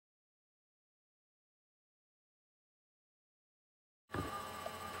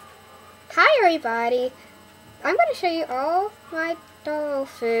Hi everybody! I'm going to show you all my doll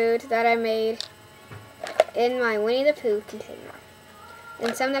food that I made in my Winnie the Pooh container.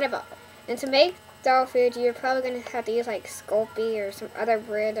 And some that I bought. And to make doll food, you're probably going to have to use like Sculpey or some other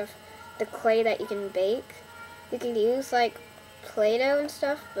brand of the clay that you can bake. You can use like Play-Doh and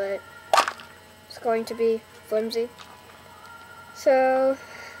stuff, but it's going to be flimsy. So,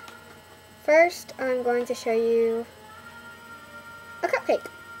 first I'm going to show you a cupcake.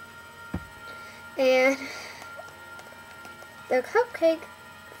 And the cupcake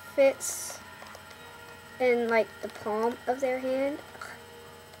fits in like the palm of their hand.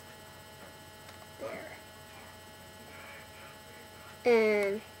 There.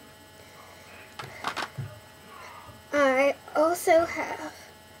 And I also have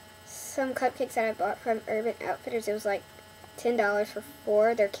some cupcakes that I bought from Urban Outfitters. It was like $10 for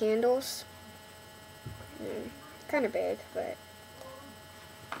 4. They're candles. Kind of big, but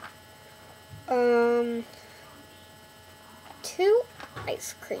 2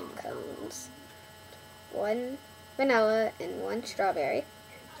 ice cream cones, 1 vanilla and 1 strawberry.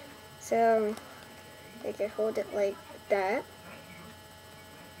 So they could hold it like that.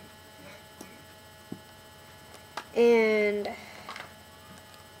 And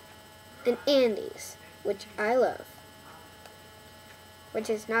an Andes, which I love, which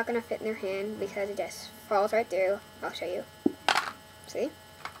is not going to fit in their hand because it just falls right through. I'll show you. See?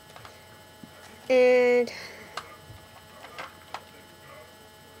 And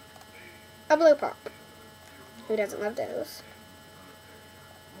a blue pop. Who doesn't love those?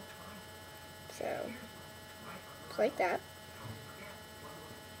 So, it's like that.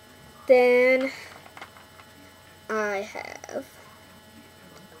 Then I have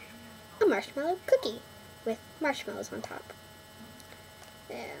a marshmallow cookie with marshmallows on top.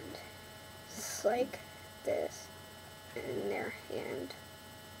 And it's like this in their hand.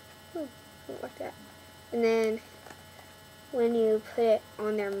 Ooh, like that. And then when you put it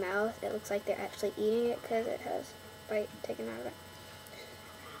on their mouth, it looks like they're actually eating it because it has bite taken out of it.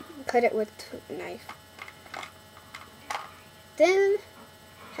 Cut it with a knife. Then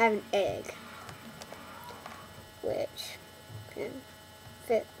have an egg, which can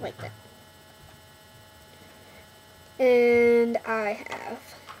fit like that. And I have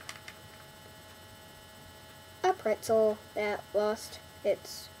a pretzel that lost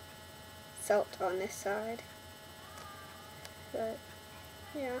its salt on this side. But,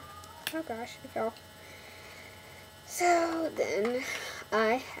 yeah. Oh gosh, it fell. So, then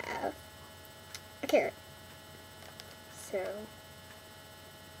I have a carrot. So,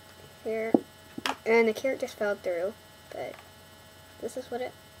 here, and the carrot just fell through, but this is what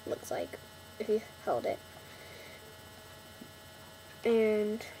it looks like if you held it.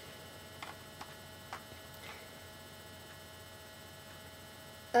 And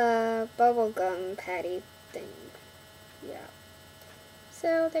a bubblegum patty thing. Yeah.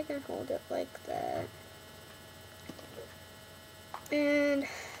 So they can hold it like that. And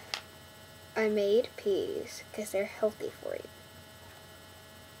I made peas because they're healthy for you.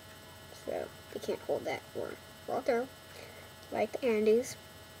 So they can't hold that or fall through like the Andes.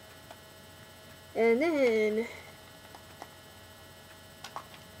 And then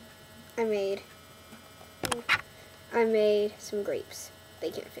I made some grapes.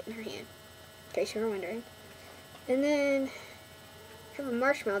 They can't fit in her hand, in case you were wondering. And then I have a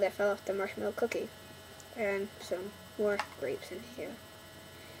marshmallow that fell off the marshmallow cookie. And some more grapes in here.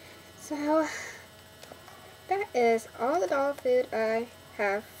 So that is all the doll food I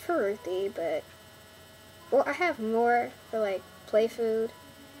have for Ruthie, but well, I have more for like play food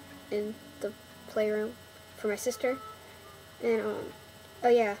in the playroom for my sister. And oh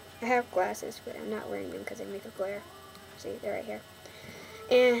yeah, I have glasses, but I'm not wearing them because they make a glare. See, they're right here.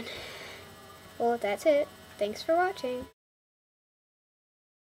 And well, that's it. Thanks for watching.